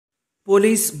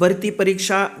Police भरती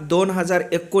परीक्षा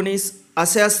 2019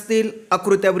 असे असतील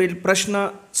आकृत्यावरील प्रश्न.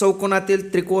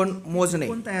 चौकोनातील त्रिकोण मोजणे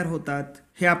कोण तयार होतात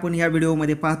हे आपण या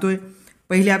व्हिडिओमध्ये पाहतोय.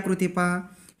 पहिली आकृती पहा.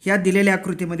 ह्या दिलेल्या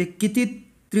आकृतीमध्ये किती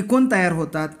त्रिकोण तयार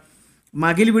होतात.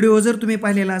 मागील व्हिडिओ जर तुम्ही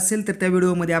पाहिलेला असेल तर त्या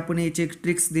व्हिडिओमध्ये आपण याचे एक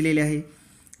ट्रिक्स दिलेली आहे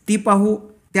ती पाहू.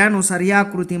 त्यानुसार या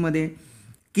आकृतीमध्ये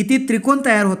किती त्रिकोण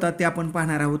तयार होतात ते आपण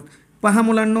पाहणार आहोत. पहा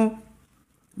मुलांनो,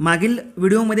 मागील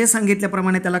व्हिडिओमध्ये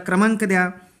सांगितल्याप्रमाणे त्याला क्रमांक द्या.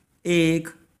 1,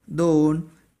 2,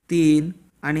 3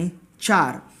 आणि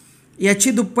 4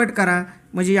 याची दुप्पट करा.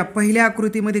 म्हणजे या पहिल्या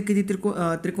आकृतीमध्ये किती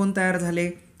त्रिकोण तयार झाले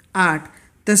 8.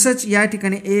 तसंच या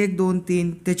ठिकाणी 1, 2,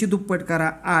 3 त्याची दुप्पट करा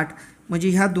 8. म्हणजे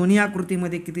ह्या दोन्ही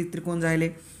आकृतीमध्ये किती त्रिकोण झाले.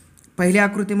 पहिल्या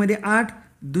आकृतीमध्ये 8,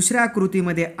 दुसऱ्या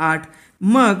आकृतीमध्ये 8.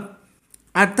 मग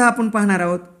आता आपण पाहणार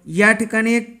आहोत या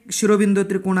ठिकाणी एक शिरोबिंदू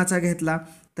त्रिकोणाचा घेतला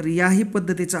तर याही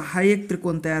पद्धतीचा हा एक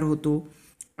त्रिकोण तयार होतो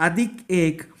अधिक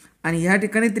 1. आणि या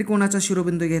ठिकाणी त्रिकोणाचा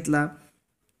शिरोबिंदू घेतला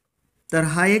तर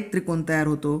हा एक त्रिकोण तयार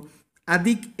होतो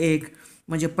अधिक 1.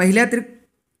 म्हणजे पहिल्या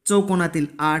चौकोनातील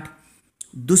 8,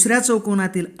 दुसऱ्या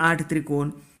चौकोनातील 8 त्रिकोण,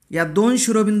 या दोन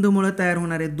शिरोबिंदूमुळे तयार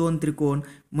होणारे 2 त्रिकोण.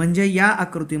 म्हणजे या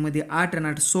आकृतीमध्ये 8 आणि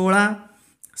 8 16,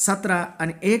 17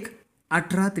 आणि 1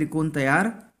 18 त्रिकोण तयार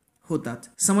होतात.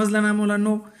 समजलं ना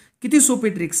मुलांनो? किती सोपी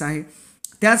ट्रिक्स आहे.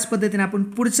 त्याच पद्धतीने आपण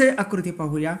पुढचे आकृती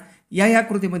पाहूया. या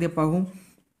आकृतीमध्ये पाहू.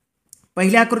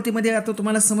 पहिल्या आकृतीमध्ये आता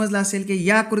तुम्हाला समजलं असेल की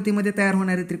या आकृतीमध्ये तयार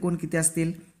होणारे त्रिकोण किती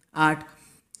असतील 8.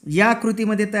 या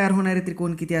आकृतीमध्ये तयार होणारे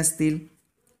त्रिकोण किती असतील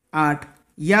 8.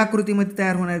 या आकृतीमध्ये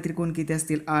तयार होणारे त्रिकोण किती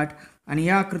असतील 8. आणि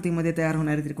या आकृतीमध्ये तयार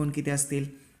होणारे त्रिकोण किती असतील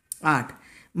 8.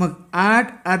 मग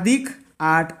 8 अधिक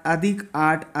 8 अधिक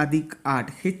 8 अधिक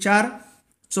 8 हे 4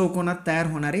 चौकोनात तयार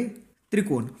होणारे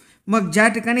त्रिकोण. मग ज्या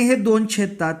ठिकाणी हे 2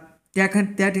 छेदतात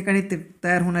त्या ठिकाणी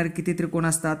तयार होणारे किती त्रिकोण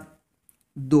असतात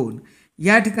 2.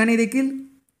 या ठिकाणी देखील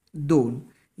 2,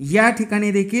 या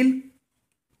ठिकाणी देखील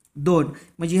 2.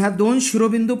 म्हणजे ह्या 2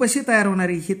 शिरोबिंदूपाशी तयार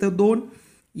होणारे हे तर 2,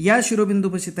 या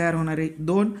शिरोबिंदूपाशी तयार होणारे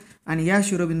 2 आणि या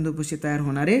शिरोबिंदूपाशी तयार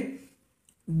होणारे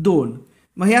 2.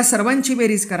 मग या सर्वांची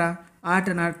बेरीज करा. 8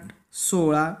 आणि 8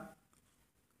 16,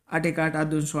 8 1 8 8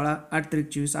 2 16, 8 3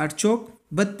 24, 8 चौक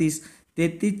 32,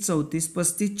 33 34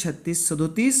 35 36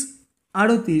 37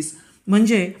 38.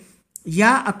 म्हणजे या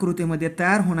आकृतीमध्ये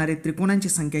तयार होणारे त्रिकोणांची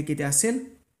संख्या किती असेल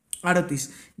 38.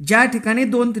 ज्या ठिकाणी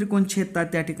 2 त्रिकोण छेदतात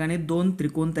त्या ठिकाणी 2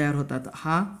 त्रिकोण तयार होतात,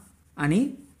 हा आणि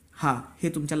हा. हे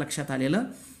तुमच्या लक्षात आलेलं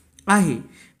आहे.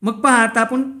 मग पहा आता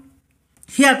आपण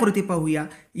ही आकृती पाहूया.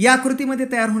 या आकृतीमध्ये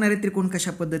तयार होणारे त्रिकोण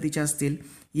कशा पद्धतीचे असतील.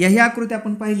 ही आकृती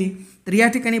आपण पाहिली तर या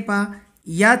ठिकाणी पहा,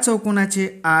 या चौकोनाचे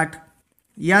 8,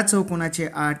 या चौकोनाचे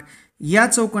 8, या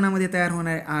चौकोनामध्ये तयार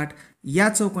होणारे 8, या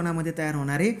चौकोनामध्ये तयार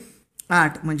होणारे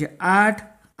 8. म्हणजे 8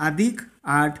 अधिक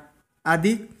 8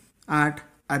 अधिक 8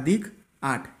 अधिक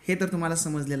 8. हे तर तुम्हाला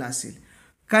समजलेलं असेल.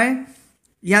 काय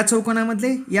या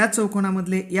चौकोनामधले, या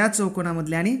चौकोनामधले, या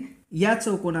चौकोनामधले आणि या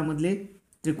चौकोनामधले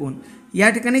त्रिकोण. या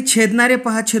ठिकाणी छेदणारे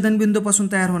पहा, छेदनबिंदूपासून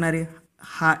तयार होणारे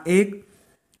हा 1,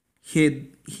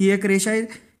 ही एक रेषा आहे,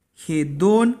 हे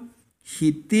 2,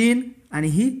 ही 3 आणि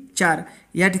ही 4.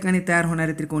 या ठिकाणी तयार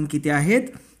होणारे त्रिकोण किती आहेत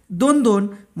 2 2.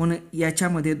 म्हणून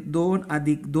याच्यामध्ये 2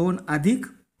 अधिक 2 अधिक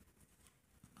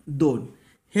 2.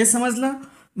 हे समजलं.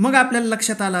 मग आपल्याला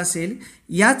लक्षात आलं असेल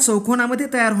या चौकोनामध्ये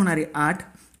तयार होणारे 8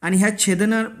 आणि ह्या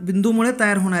छेदन बिंदूमुळे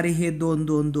तयार होणारे हे 2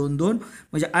 2 2 2.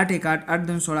 म्हणजे 8 1 8 8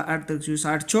 2 16, 8 3 24,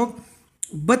 8 चौक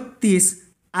 32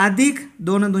 अधिक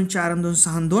 2 2 4 2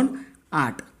 6 2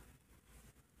 8.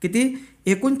 किती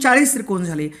एकूण 40 त्रिकोण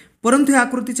झाले. परंतु या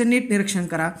आकृतीचे नीट निरीक्षण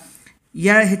करा.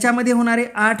 ह्याच्यामध्ये होणारे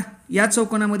 8, या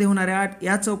चौकोनामध्ये होणारे 8,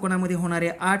 या चौकोनामध्ये होणारे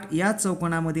 8, या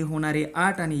चौकोनामध्ये होणारे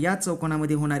 8 आणि या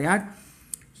चौकोनामध्ये होणारे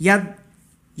 8,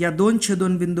 या 2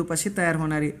 छेदन बिंदूपाशी तयार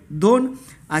होणारे 2,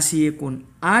 अशी एकूण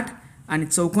 8 आणि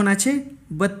चौकोनाचे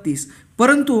 32.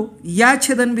 परंतु या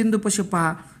छेदन बिंदूपाशी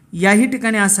पहा, याही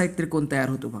ठिकाणी असा एक त्रिकोण तयार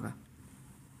होतो बघा,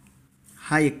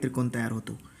 हा एक त्रिकोण तयार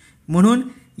होतो. म्हणून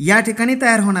या ठिकाणी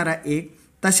तयार होणारा 1,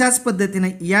 तशाच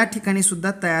पद्धतीने या ठिकाणी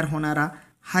सुद्धा तयार होणारा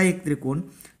हा एक त्रिकोण,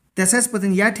 तशाच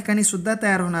पद्धतीने या ठिकाणी सुद्धा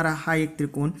तयार होणारा हा एक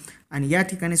त्रिकोण आणि या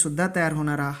ठिकाणी सुद्धा तयार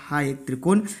होणारा हा एक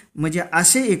त्रिकोण. म्हणजे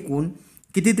असे एकूण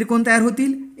किती त्रिकोण तयार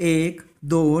होतील 1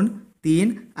 2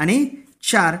 3 आणि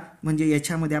 4. म्हणजे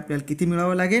याच्यामध्ये आपल्याला किती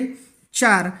मिळवावं लागेल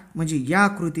 4. म्हणजे या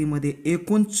आकृतीमध्ये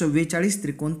एकूण 44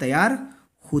 त्रिकोण तयार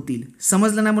होतील.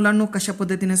 समजलं ना मुलांनो कशा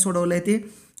पद्धतीने सोडवलं आहे ते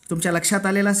तुमच्या लक्षात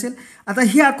आलेलं असेल. आता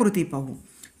ही आकृती पाहू.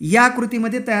 या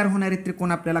आकृतीमध्ये तयार होणारे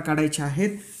त्रिकोण आपल्याला काढायचे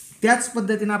आहेत. त्याच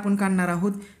पद्धतीने आपण काढणार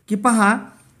आहोत की पहा,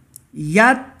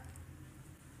 या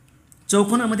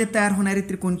चौकोनामध्ये तयार होणारे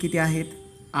त्रिकोण किती आहेत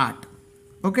 8.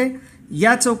 ओके.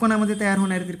 या चौकोनामध्ये तयार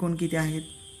होणारे त्रिकोण किती आहेत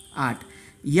 8.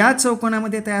 या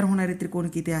चौकोनामध्ये तयार होणारे त्रिकोण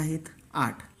किती आहेत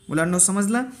 8. मुलांना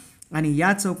समजलं. आणि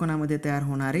या चौकोनामध्ये तयार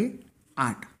होणारे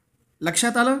 8.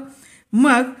 लक्षात आलं.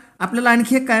 मग आपल्याला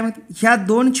आणखी एक काय माहिती, ह्या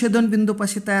दोन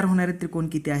छेदनबिंदूपाशी तयार होणारे त्रिकोण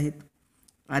किती आहेत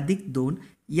 +2.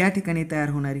 या ठिकाणी तयार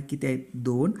होणारे किती आहेत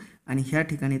 2. आणि ह्या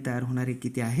ठिकाणी तयार होणारे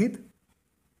किती आहेत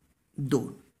 2.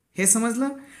 हे समजलं.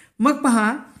 मग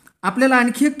पहा आपल्याला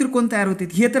आणखी एक त्रिकोण तयार होते.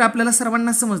 हे तर आपल्याला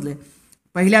सर्वांना समजले.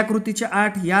 पहिल्या आकृतीचे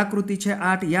 8, या आकृतीचे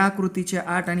 8, या आकृतीचे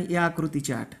 8 आणि या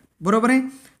आकृतीचे 8. बरोबर आहे.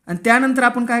 आणि त्यानंतर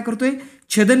आपण काय करतोय,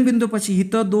 छेदनबिंदूपाशी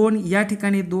इथं 2, या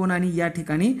ठिकाणी 2 आणि या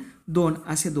ठिकाणी 2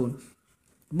 असे 2.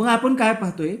 मग आपण काय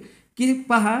पाहतोय की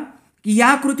पहा की या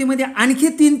आकृतीमध्ये आणखी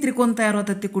 3 त्रिकोण तयार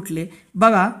होतात. ते कुठले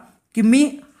बघा की मी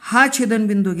हा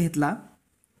छेदनबिंदू घेतला.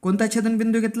 कोणता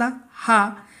छेदनबिंदू घेतला हा.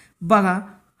 बघा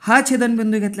हा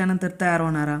छेदनबिंदू घेतल्यानंतर तयार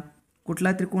होणारा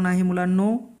कुठला त्रिकोण आहे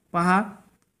मुलांनो, पहा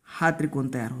हा त्रिकोण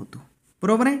तयार होतो.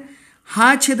 बरोबर आहे.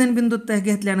 हा छेदनबिंदू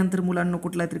घेतल्यानंतर मुलांनो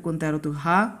कुठला त्रिकोण तयार होतो,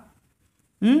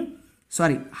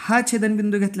 हा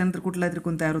छेदनबिंदू घेतल्यानंतर कुठला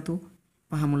त्रिकोण तयार होतो,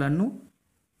 पहा मुलांनो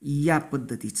या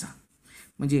पद्धतीचा.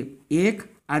 म्हणजे 1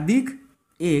 अधिक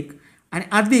 1 आणि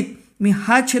अधिक मी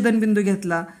हा छेदनबिंदू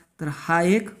घेतला तर हा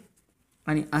एक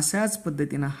आणि अशाच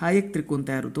पद्धतीनं हा एक त्रिकोण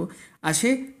तयार होतो.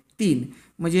 असे 3.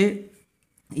 म्हणजे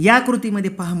या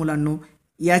कृतीमध्ये पहा मुलांनो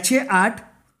याचे 8,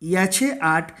 याचे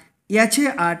 8, याचे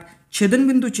 8,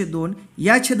 छेदनबिंदूचे 2,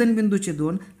 या छेदनबिंदूचे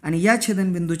 2 आणि या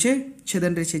छेदनबिंदूचे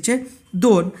छेदनरेषेचे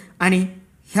 2 आणि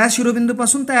ह्या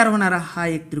शिरोबिंदूपासून तयार होणारा हा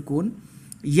एक त्रिकोण,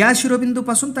 या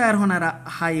शिरोबिंदूपासून तयार होणारा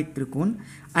हा एक त्रिकोण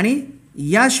आणि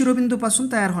या शिरोबिंदूपासून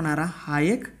तयार होणारा हा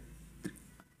एक,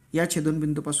 या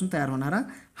छेदनबिंदूपासून तयार होणारा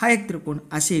हा एक त्रिकोण.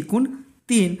 असे एकूण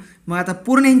 3. मग आता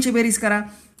पूर्ण यांची बेरीज करा.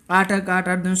 8 8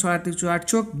 8 2 16 3 8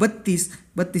 चौक 32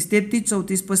 32 33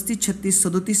 34 35 36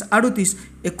 37 38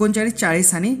 39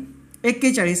 40 आणि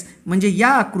 41. म्हणजे या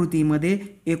आकृतीमध्ये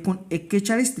एकूण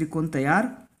 41 त्रिकोण तयार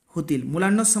होतील.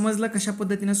 मुलांना समजलं कशा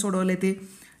पद्धतीने सोडवले ते.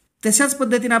 तशाच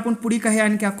पद्धतीने आपण पुढे काही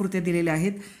आणखी आकृत्या दिलेल्या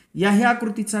आहेत. ह्या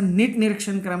आकृतीचा नीट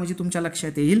निरीक्षण करा म्हणजे तुमच्या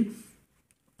लक्षात येईल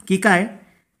की काय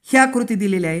ही आकृती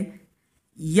दिलेली आहे.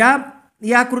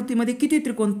 या आकृतीमध्ये किती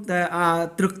त्रिकोण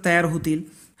तयार होतील.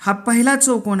 हा पहिला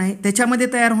चौकोन आहे, त्याच्यामध्ये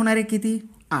तयार होणारे किती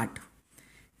 8,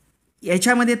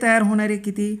 याच्यामध्ये तयार होणारे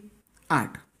किती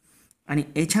 8 आणि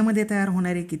याच्यामध्ये तयार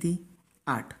होणारे किती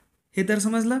 8. हे तर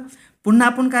समजलं. पुन्हा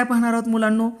आपण काय पाहणार आहोत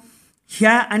मुलांनो,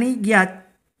 ह्या आणि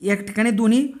या ठिकाणी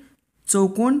दोन्ही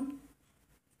चौकोन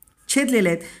छेदलेले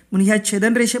आहेत म्हणून ह्या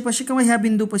छेदन रेषेपाशी किंवा ह्या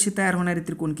बिंदूपाशी तयार होणारे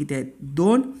त्रिकोण किती आहेत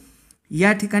 2.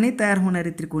 या ठिकाणी तयार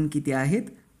होणारे त्रिकोण किती आहेत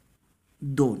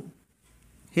 2.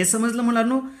 हे समजलं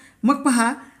मुलांनो. मग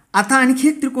पहा आता आणखी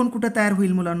एक त्रिकोण कुठं तयार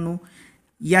होईल मुलांनो,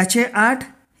 याचे 8,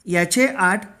 याचे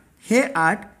 8, हे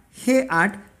 8, हे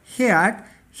 8, हे 8,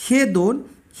 हे 2,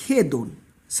 हे 2.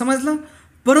 समजलं.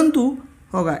 परंतु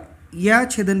हो का या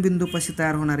छेदनबिंदूपाशी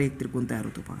तयार होणारा एक त्रिकोण तयार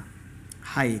होतो पहा,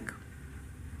 हा एक.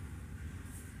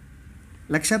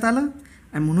 लक्षात आलं.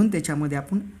 आणि म्हणून त्याच्यामध्ये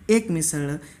आपण एक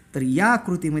मिसळलं तर या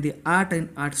आकृतीमध्ये 8 आणि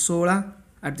 8 16,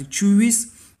 8 24,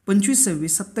 25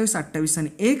 26 27 28 आणि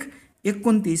 1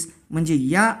 29 म्हणजे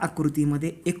या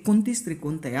आकृतीमध्ये 29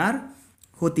 त्रिकोण तयार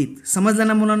होतील. समजलं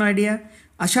ना मुलांना आयडिया.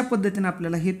 अशा पद्धतीने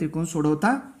आपल्याला हे त्रिकोण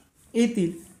सोडवता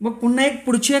येतील. मग पुन्हा एक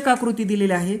पुढची एक आकृती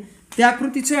दिलेली आहे, त्या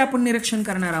आकृतीचे आपण निरीक्षण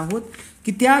करणार आहोत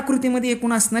की त्या आकृतीमध्ये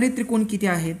एकूण असणारे त्रिकोण किती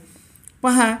आहेत.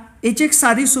 पहा याची एक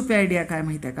साधी सोपी आयडिया काय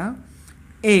माहिती आहे का,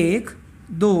 1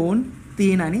 2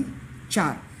 3 आणि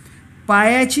 4.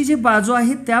 पायाची जी बाजू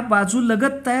आहे त्या बाजू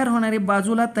लगत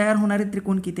बाजूला तयार होणारे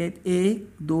त्रिकोण किती आहेत 1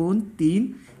 2 3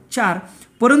 4.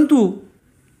 परंतु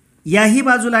याही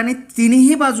बाजूला आणि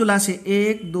तिन्ही बाजूला असे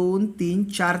 1 2 3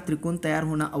 4 त्रिकोण तयार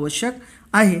होणं आवश्यक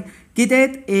आहे. किती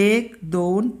आहेत 1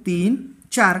 2 3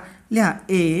 4. लिहा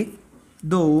 1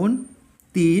 2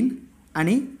 3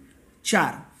 आणि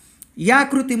 4 या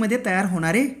आकृतीमध्ये तयार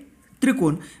होणारे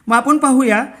त्रिकोण. मग आपण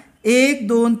पाहूया 1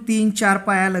 2 3 4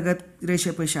 पायालगत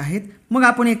रेषेपाशी आहेत. मग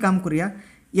आपण एक काम करूया,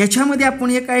 याच्यामध्ये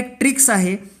आपण एक ट्रिक्स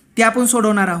आहे ते आपण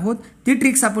सोडवणार आहोत. ती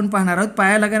ट्रिक्स आपण पाहणार आहोत.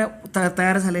 पायालगत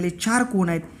तयार झालेले 4 कोण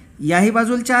आहेत, याही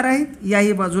बाजूला 4 आहेत,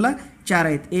 याही बाजूला 4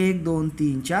 आहेत. 1 2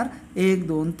 3 4 1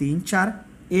 2 3 4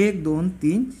 1 2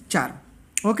 3 4.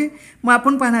 ओके. मग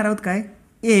आपण पाहणार आहोत काय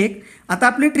 1. आता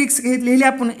आपले ट्रिक्स घेतलेले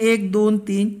आपण 1 2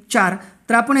 3 4.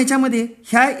 तर आपण ह्याच्यामध्ये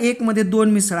ह्या 1 मध्ये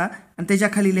 2 मिसळा आणि त्याच्या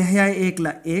खाली ह्या 1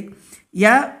 ला 1.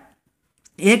 या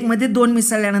 1 मध्ये 2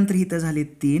 मिसळल्यानंतर इथं झाले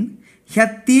 3. ह्या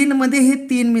 3 मध्ये हे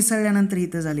 3 मिसळल्यानंतर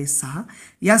इथं झाले 6.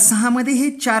 या 6 मध्ये हे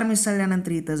 4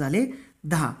 मिसळल्यानंतर इथं झाले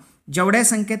 10. जेवढ्या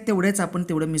संख्येत तेवढेच आपण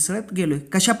तेवढं मिसळत गेलोय.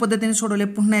 कशा पद्धतीने सोडवले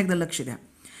पुन्हा एकदा लक्ष द्या.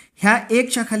 ह्या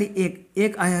 1च्या खाली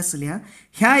 1 आहे असं लिहा.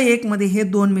 ह्या 1 मध्ये हे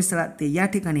 2 मिसळा ते या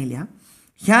ठिकाणी लिहा.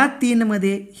 ह्या 3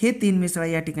 मध्ये हे 3 मिसळा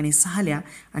या ठिकाणी 6 लिहा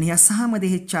आणि ह्या 6 मध्ये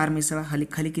हे 4 मिसळा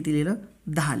खाली किती लिहिलं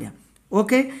 10 लिहा.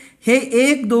 ओके. हे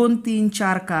 1 2 3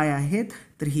 4 काय आहेत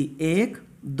तर ही 1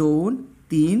 2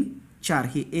 3 4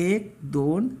 ही 1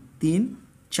 2 3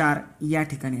 4 या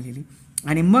ठिकाणी लिहिली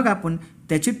आणि मग आपण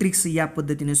त्याची ट्रिक्स या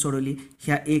पद्धतीने सोडवली.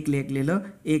 ह्या 1 लिहिलं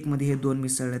 1 मध्ये हे 2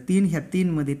 मिसळले 3 ह्या 3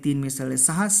 मध्ये 3 मिसळले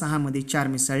 6 6 मध्ये 4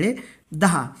 मिसळले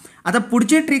 10. आता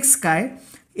पुढचे ट्रिक्स काय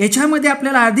याच्यामध्ये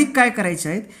आपल्याला अधिक काय करायचे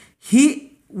आहेत ही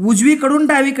उजवीकडून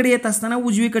डावीकडे येत असताना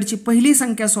उजवीकडची पहिली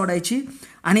संख्या सोडायची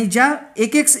आणि ज्या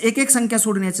एक एक संख्या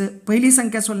सोडण्याचं पहिली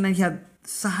संख्या सोडण्याची ह्या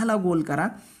 6 ला गोल करा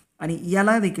आणि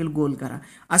याला देखील गोल करा.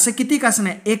 असं किती कसं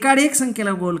नाही एकाड एक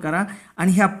संख्येला गोल करा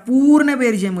आणि ह्या पूर्ण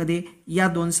बेरजेमध्ये या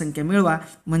 2 संख्या मिळवा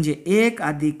म्हणजे 1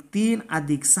 + 3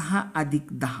 + 6 +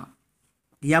 10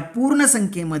 या पूर्ण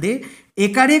संख्येमध्ये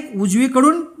एकाड एक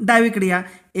उजवीकडून डावीकडे या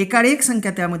एकाड एक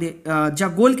संख्या त्यामध्ये ज्या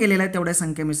गोल केलेल्या आहेत तेवढ्या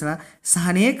संख्या मिसळा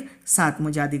 6 ने 1 7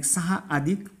 म्हणजे +6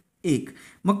 + 1.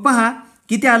 मग पहा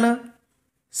किती आलं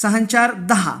 6 × 4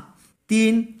 10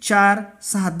 3 4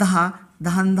 6 10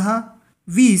 10 10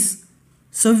 20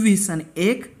 26 आणि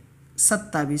 1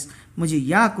 27 म्हणजे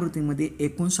या आकृतीमध्ये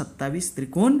एकूण 27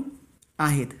 त्रिकोण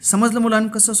आहेत. समजलं मुलांना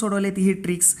कसं सोडवले ती ही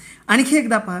ट्रिक्स. आणखी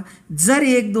एकदा पहा जर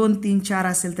 1 2 3 4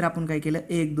 असेल तर आपण काय केलं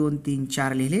 1 2 3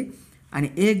 4 लिहिले आणि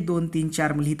 1 2 3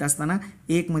 4 लिहित असताना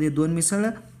 1 मध्ये 2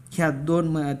 मिसळलं ह्या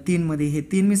 3 मध्ये हे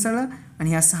 3 मिसळलं आणि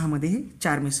ह्या 6 मध्ये हे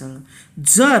 4 मिसळलं.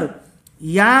 जर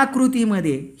या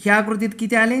आकृतीमध्ये ह्या आकृतीत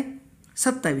किती आले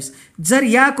 27. जर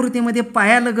या आकृतीमध्ये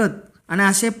पायालगत आणि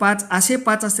असे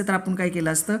 5 असते तर आपण काय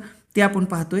केलं असतं ते आपण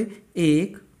पाहतोय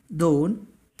 1 2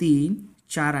 3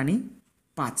 4 आणि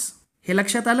 5 हे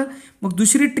लक्षात आलं. मग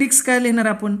दुसरी ट्रिक्स काय लिहिणार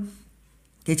आपण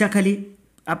ह्याच्या खाली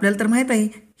आपल्याला तर माहीत आहे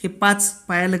हे 5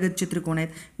 पायालगतचे त्रिकोण आहेत.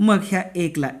 मग ह्या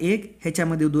 1 ला 1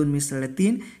 ह्याच्यामध्ये 2 मिसळले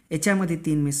 3 याच्यामध्ये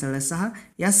 3 मिसळले 6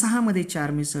 या 6 मध्ये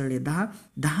 4 मिसळले 10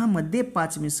 10 मध्ये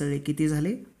 5 मिसळले किती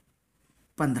झाले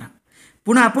 15.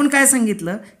 पुन्हा आपण काय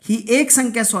सांगितलं ही एक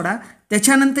संख्या सोडा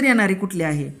त्याच्यानंतर येणारी कुठली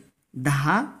आहे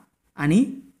 10 आणि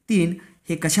 3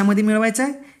 हे कशामध्ये मिळवायचं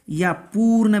आहे या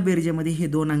पूर्ण बेरजेमध्ये हे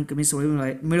 2 अंक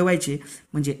मिळवायचे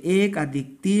म्हणजे 1 +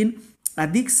 3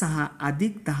 + 6 +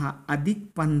 10 +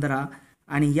 15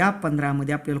 आणि या 15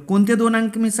 मध्ये आपल्याला कोणते 2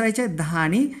 अंक मिसळायचे 10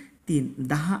 आणि 3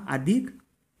 10 +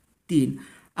 3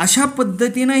 अशा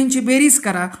पद्धतीने यांची बेरीज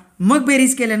करा. मग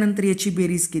बेरीज केल्यानंतर याची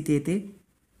बेरीज किती येते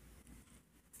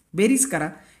बेरीज करा.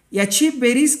 याची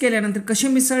बेरीज केल्यानंतर कसे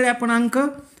मिसळले आपण अंक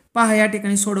पहा या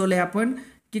ठिकाणी सोडवले आपण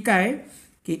की काय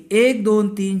की 1 2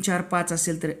 3 4 5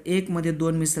 असेल तर 1 मध्ये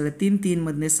 2 मिसळले 3 3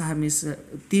 मध्ये 6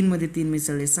 3 मध्ये 3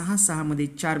 मिसळले 6 6 मध्ये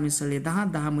 4 मिसळले 10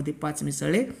 10 मध्ये 5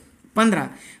 मिसळले 15.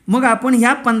 मग आपण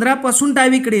ह्या 15 पासून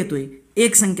डावीकडे येतोय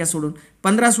एक संख्या सोडून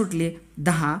 15 सुटले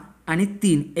 10 आणि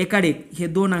 3 एकाड एक हे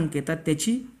 2 अंक येतात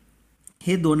त्याची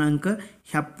हे 2 अंक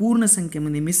ह्या पूर्ण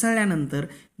संख्येमध्ये मिसळल्यानंतर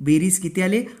बेरीज किती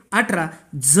आले 18.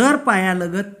 जर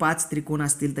पायालगत 5 त्रिकोण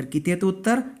असतील तर किती येतं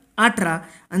उत्तर 18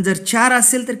 आणि जर 4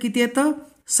 असेल तर किती येतं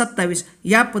 27.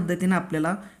 या पद्धतीने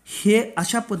आपल्याला हे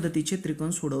अशा पद्धतीचे त्रिकोण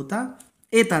सोडवता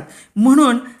येतात.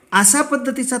 म्हणून अशा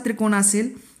पद्धतीचा त्रिकोण असेल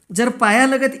जर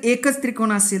पायालगत एकच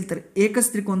त्रिकोण असेल तर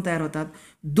एकच त्रिकोण तयार होतात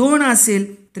 2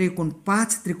 असेल तर एकूण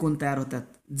 5 त्रिकोण तयार होतात.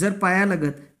 जर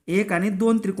पायालगत 1 आणि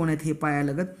 2 त्रिकोण आहेत हे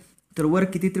पायालगत तर वर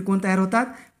किती त्रिकोण तयार होतात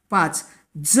 5.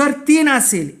 जर 3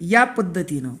 असेल या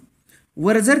पद्धतीनं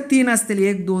वर जर 3 असतील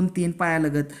 1 2 3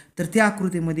 पायालगत तर त्या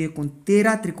आकृतीमध्ये एकूण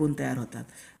 13 त्रिकोण तयार होतात.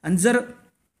 आणि जर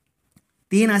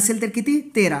 3 असेल तर किती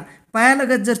 13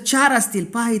 पायालगत जर 4 असतील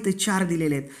पहा इथे 4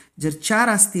 दिलेले आहेत जर 4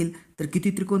 असतील तर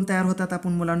किती त्रिकोण तयार होतात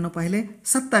आपण मुलांना पाहिले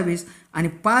 27 आणि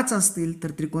 5 असतील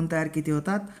तर त्रिकोण तयार किती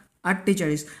होतात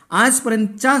 48.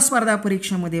 आजपर्यंतच्या स्पर्धा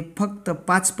परीक्षेमध्ये फक्त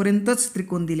 5 पर्यंतच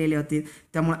त्रिकोण दिलेले होते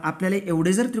त्यामुळे आपल्याला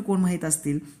एवढे जर त्रिकोण माहीत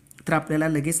असतील तर आपल्याला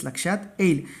लगेच लक्षात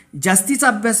येईल. जास्तीचा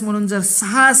अभ्यास म्हणून जर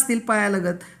 6 असतील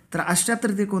पायालगत तर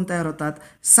 78 त्रिकोण तयार होतात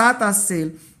 7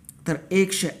 असेल तर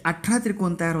 118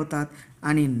 त्रिकोण तयार होतात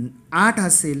आणि 8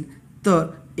 असेल तर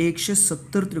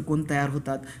 170 त्रिकोण तयार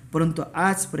होतात. परंतु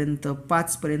आजपर्यंत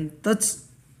 5 पर्यंतच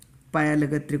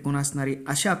पायालगत त्रिकोण असणारी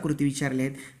अशा आकृती विचारल्या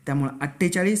आहेत त्यामुळे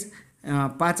 48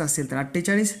 5 असेल तर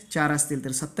 48 4 असतील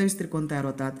तर 27 त्रिकोण तयार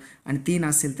होतात आणि 3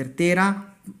 असेल तर 13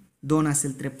 2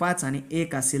 असेल तर 5 आणि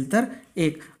 1 असेल तर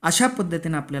 1. अशा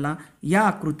पद्धतीने आपल्याला या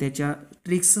आकृत्याच्या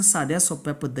ट्रिक्स साध्या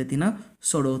सोप्या पद्धतीनं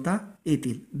सोडवता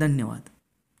येतील. धन्यवाद.